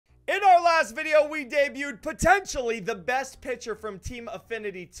In our last video, we debuted potentially the best pitcher from Team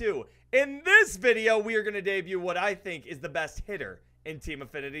Affinity 2. In this video, we are going to debut what I think is the best hitter in Team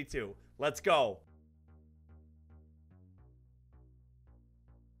Affinity 2. Let's go.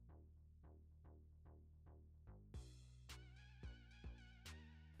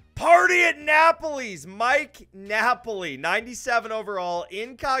 Party at Napoli's Mike Napoli, 97 overall,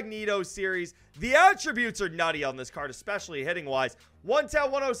 incognito series. The attributes are nutty on this card, especially hitting wise.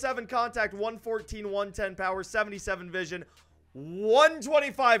 110, 107 contact, 114, 110 power, 77 vision,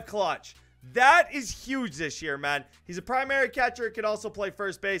 125 clutch. That is huge this year, man. He's a primary catcher, can also play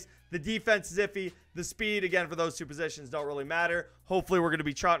first base. The defense is iffy. The speed, again, for those two positions don't really matter. Hopefully, we're going to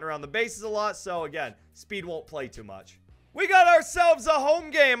be trotting around the bases a lot. So, again, speed won't play too much. We got ourselves a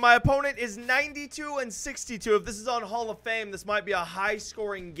home game. My opponent is 92 and 62. If this is on Hall of Fame, this might be a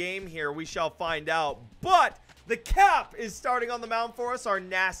high-scoring game here. We shall find out. But the cap is starting on the mound for us, our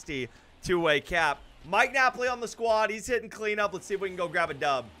nasty two-way cap. Mike Napoli on the squad. He's hitting cleanup. Let's see if we can go grab a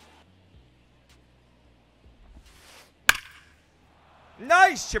dub.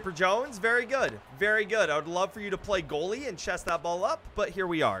 Nice, Chipper Jones. Very good. Very good. I would love for you to play goalie and chest that ball up, but here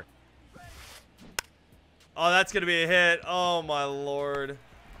we are. Oh, that's going to be a hit. Oh, my Lord.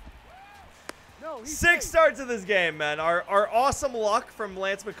 No, 6 starts of this game, man. Our awesome luck from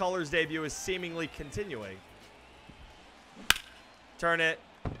Lance McCullers' debut is seemingly continuing. Turn it.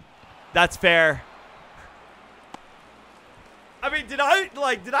 That's fair. I mean, did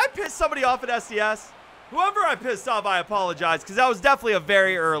I piss somebody off at SDS? Whoever I pissed off, I apologize, because that was definitely a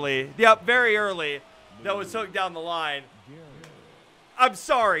very early. Yep, very early. That was hooked down the line. I'm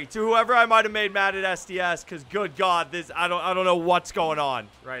sorry to whoever I might have made mad at SDS, because good God, this I don't know what's going on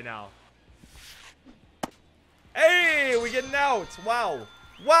right now. Hey, we getting out. Wow.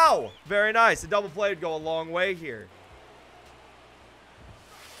 Wow. Very nice. A double play would go a long way here.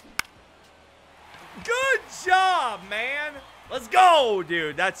 Good job, man. Let's go,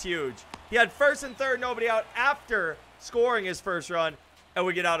 dude. That's huge. He had first and third, nobody out after scoring his first run, and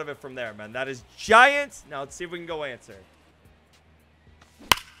we get out of it from there, man. That is giant. Now let's see if we can go answer.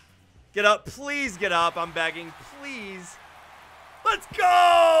 Get up. Please get up. I'm begging. Please. Let's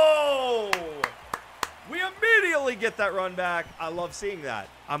go. We immediately get that run back. I love seeing that.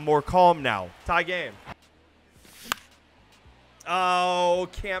 I'm more calm now. Tie game. Oh,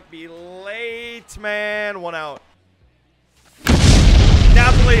 can't be late, man. One out.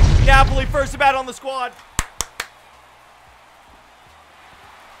 Napoli first to bat on the squad.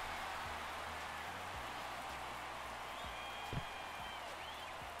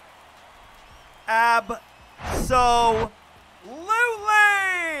 Absolutely.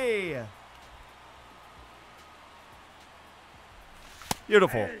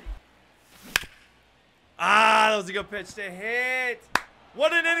 Beautiful. Ah, that was a good pitch to hit.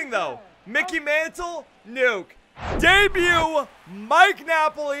 What an inning, though. Mickey Mantle, nuke. Debut, Mike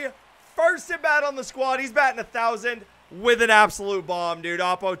Napoli, first at bat on the squad. He's batting 1,000 with an absolute bomb, dude.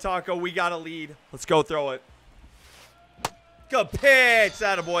 Oppo Taco, we got a lead. Let's go throw it. Good pitch.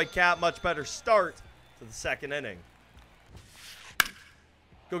 Attaboy, Cap. Much better start to the second inning.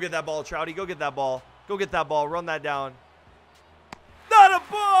 Go get that ball, Trouty. Go get that ball. Go get that ball. Run that down.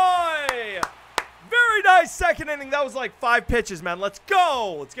 Attaboy! Very nice second inning. That was like 5 pitches, man. Let's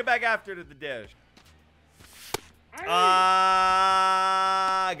go. Let's get back after it at the dish.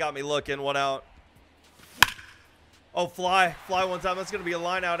 Got me looking. One out. Oh, fly. Fly one time. That's going to be a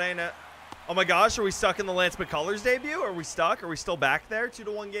line out, ain't it? Oh my gosh, are we stuck in the Lance McCullers debut? Are we stuck? Are we still back there?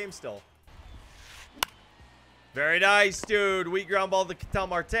 2-1 game still. Very nice, dude. Weak ground ball to Ketel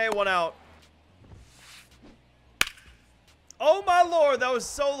Marte. One out. Oh my Lord, that was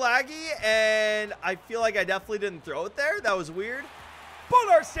so laggy, and I feel like I definitely didn't throw it there. That was weird. But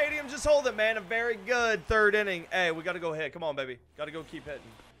our stadium, just hold it, man. A very good third inning. Hey, we got to go hit. Come on, baby. Got to go keep hitting.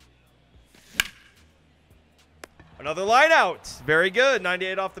 Another line out. Very good.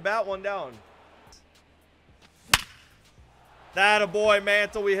 98 off the bat. One down. That a boy,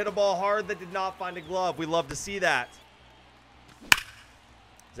 Mantle. We hit a ball hard that did not find a glove. We love to see that.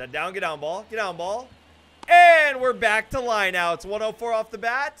 Is that down? Get down, ball. Get down, ball. And we're back to line outs. 104 off the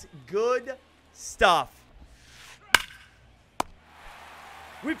bat. Good stuff.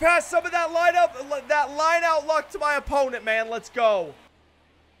 We passed some of that line out luck to my opponent, man. Let's go.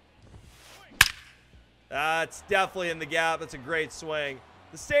 That's definitely in the gap. That's a great swing.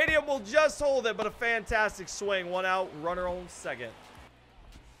 The stadium will just hold it, but a fantastic swing. One out, runner on second.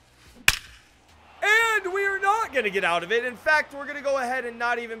 And we are not going to get out of it. In fact, we're going to go ahead and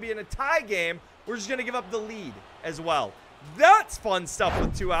not even be in a tie game. We're just going to give up the lead as well. That's fun stuff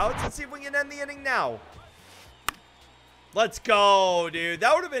with 2 outs. Let's see if we can end the inning now. Let's go, dude.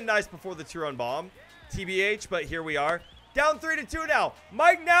 That would have been nice before the 2-run bomb. TBH, but here we are. Down 3-2 now.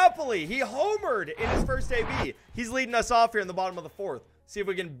 Mike Napoli, he homered in his first AB. He's leading us off here in the bottom of the 4th. See if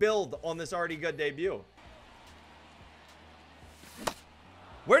we can build on this already good debut.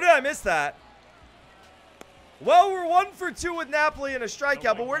 Where did I miss that? Well, we're 1 for 2 with Napoli and a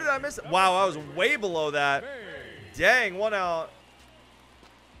strikeout, but where did I miss it? Wow, I was way below that. Dang, 1 out.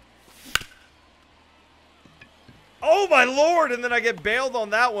 Oh, my Lord, and then I get bailed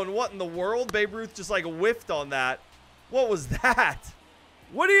on that one. What in the world? Babe Ruth just, like, whiffed on that. What was that?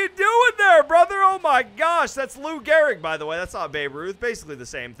 What are you doing there, brother? Oh, my gosh. That's Lou Gehrig, by the way. That's not Babe Ruth. Basically the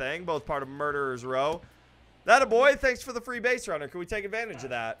same thing. Both part of Murderer's Row. That a boy. Thanks for the free base runner. Can we take advantage of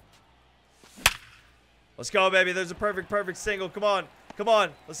that? Let's go, baby. There's a perfect single. Come on. Come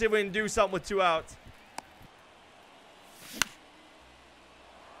on. Let's see if we can do something with 2 outs.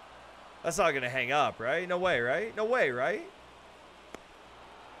 That's not going to hang up, right? No way, right? No way, right?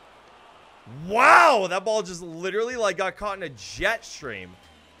 Wow, that ball just literally like got caught in a jet stream.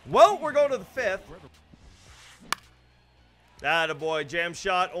 Well, we're going to the 5th. That a boy, jam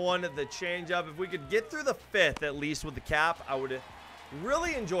shot on the changeup. If we could get through the 5th at least with the cap, I would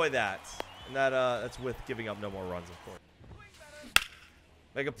really enjoy that. And that's with giving up no more runs, of course.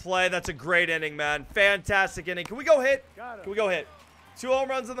 Make a play. That's a great inning, man. Fantastic inning. Can we go hit? Can we go hit? 2 home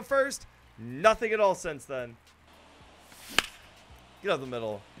runs in the 1st. Nothing at all since then. Get out the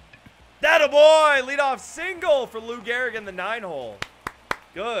middle. That a boy! Leadoff single for Lou Gehrig in the 9-hole.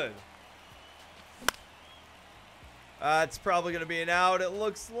 Good. It's probably going to be an out. It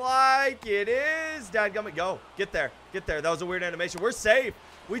looks like it is. Dadgummit, go. Get there. Get there. That was a weird animation. We're safe.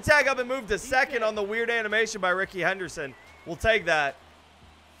 We tag up and move to 2nd on the weird animation by Ricky Henderson. We'll take that.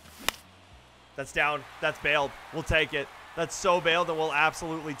 That's down. That's bailed. We'll take it. That's so bailed, and we'll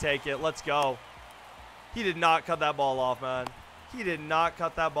absolutely take it. Let's go. He did not cut that ball off, man. He did not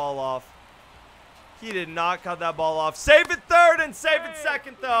cut that ball off. He did not cut that ball off. Save it 3rd and save it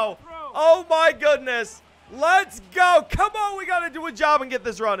 2nd, though. Oh, my goodness. Let's go. Come on. We got to do a job and get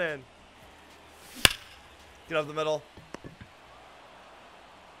this run in. Get up the middle.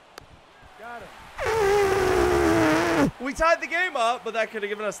 Got it. We tied the game up, but that could have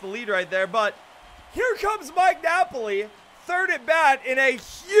given us the lead right there. But here comes Mike Napoli. 3rd at bat in a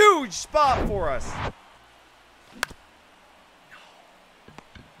huge spot for us.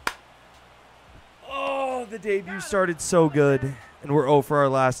 Oh, the debut started so good. And we're 0 for our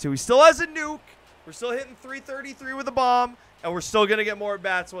last 2. He still has a nuke. We're still hitting 333 with a bomb. And we're still going to get more at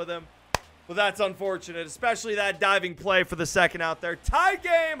bats with him. But that's unfortunate, especially that diving play for the 2nd out there. Tie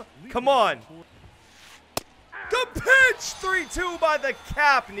game. Come on. Good pitch. 3-2 by the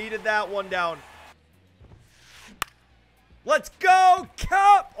cap. Needed that one down. Let's go.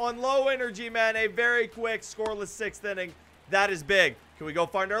 Cap on low energy, man. A very quick scoreless 6th inning. That is big. Can we go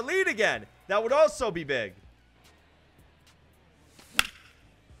find our lead again? That would also be big.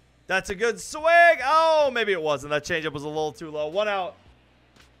 That's a good swing. Oh, maybe it wasn't. That changeup was a little too low. 1 out.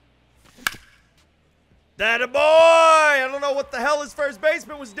 That a boy. I don't know what the hell his first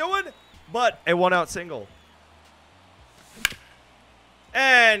baseman was doing, but a 1-out single.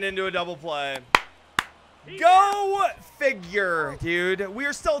 And into a double play. Go figure, dude. We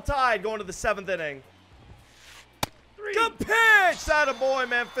are still tied going to the 7th inning. Good pitch. That a boy,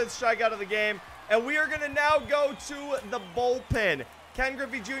 man. 5th strikeout of the game. And we are going to now go to the bullpen. Ken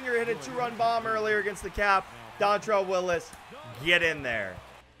Griffey Jr. hit a 2-run bomb earlier against the cap. Dontrell Willis, get in there.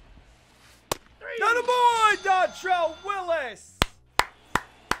 That a boy, Dontrell Willis.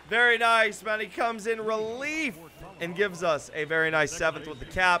 Very nice, man. He comes in relief and gives us a very nice 7th with the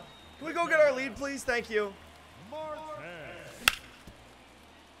cap. Can we go get our lead, please? Thank you.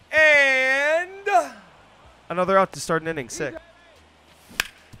 And another out to start an inning. 6.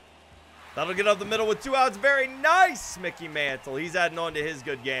 That'll get up the middle with 2 outs. Very nice, Mickey Mantle. He's adding on to his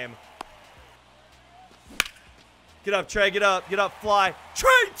good game. Get up, Trey. Get up. Get up, fly. Trey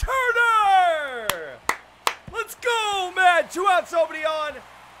Turner! Let's go, man. 2 outs, nobody on.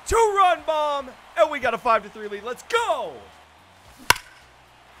 2-run bomb. And we got a 5-3 lead. Let's go.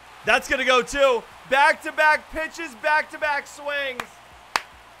 That's going to go, too. Back-to-back pitches, back-to-back swings.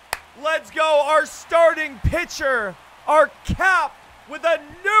 Let's go. Our starting pitcher, our cap, with a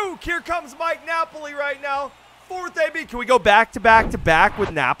nuke. Here comes Mike Napoli right now. 4th AB. Can we go back-to-back-to-back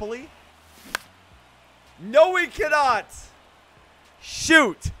with Napoli? No, we cannot.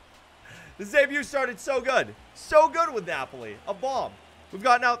 Shoot. This debut started so good. So good with Napoli. A bomb. We've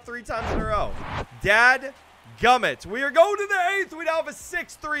gotten out 3 times in a row. Dad gummit. We are going to the 8th. We now have a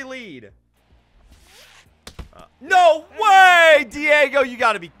 6-3 lead. No way, Diego. You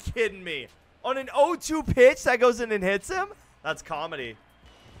got to be kidding me. On an 0-2 pitch that goes in and hits him? That's comedy.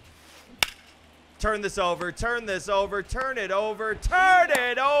 Turn this over. Turn this over. Turn it over. Turn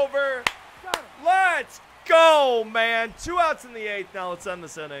it over. Let's go, man. 2 outs in the 8th. Now let's end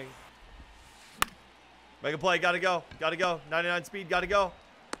this inning. Make a play. Gotta go. Gotta go. 99 speed. Gotta go.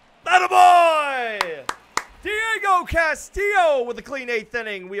 Attaboy! Diego Castillo with a clean 8th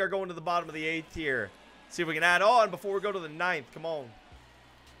inning. We are going to the bottom of the 8th here. See if we can add on before we go to the 9th. Come on.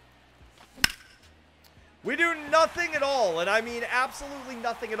 We do nothing at all, and I mean absolutely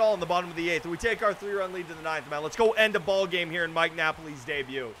nothing at all in the bottom of the 8th. We take our 3-run lead to the 9th, man. Let's go end a ball game here in Mike Napoli's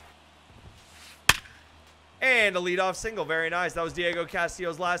debut. And a leadoff single. Very nice. That was Diego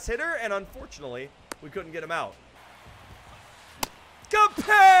Castillo's last hitter, and unfortunately, we couldn't get him out. Good pitch!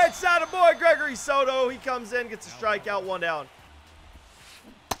 Attaboy, Gregory Soto. He comes in, gets a strikeout, 1 down.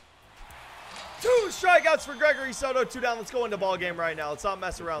 2 strikeouts for Gregory Soto, 2 down. Let's go into ball game right now. Let's not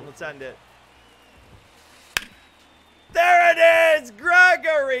mess around. Let's end it. There it is!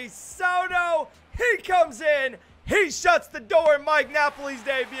 Gregory Soto. He comes in. He shuts the door in Mike Napoli's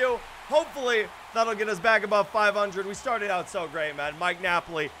debut. Hopefully, that'll get us back above 500. We started out so great, man. Mike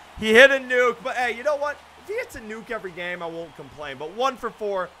Napoli, he hit a nuke. But, hey, you know what? If he hits a nuke every game, I won't complain. But 1 for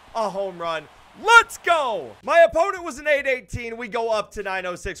 4, a home run. Let's go! My opponent was an 818. We go up to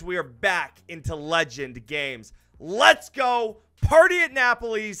 906. We are back into legend games. Let's go. Party at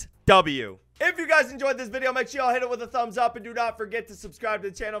Napoli's W. If you guys enjoyed this video, make sure y'all hit it with a thumbs up. And do not forget to subscribe to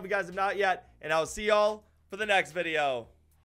the channel if you guys have not yet. And I'll see y'all for the next video.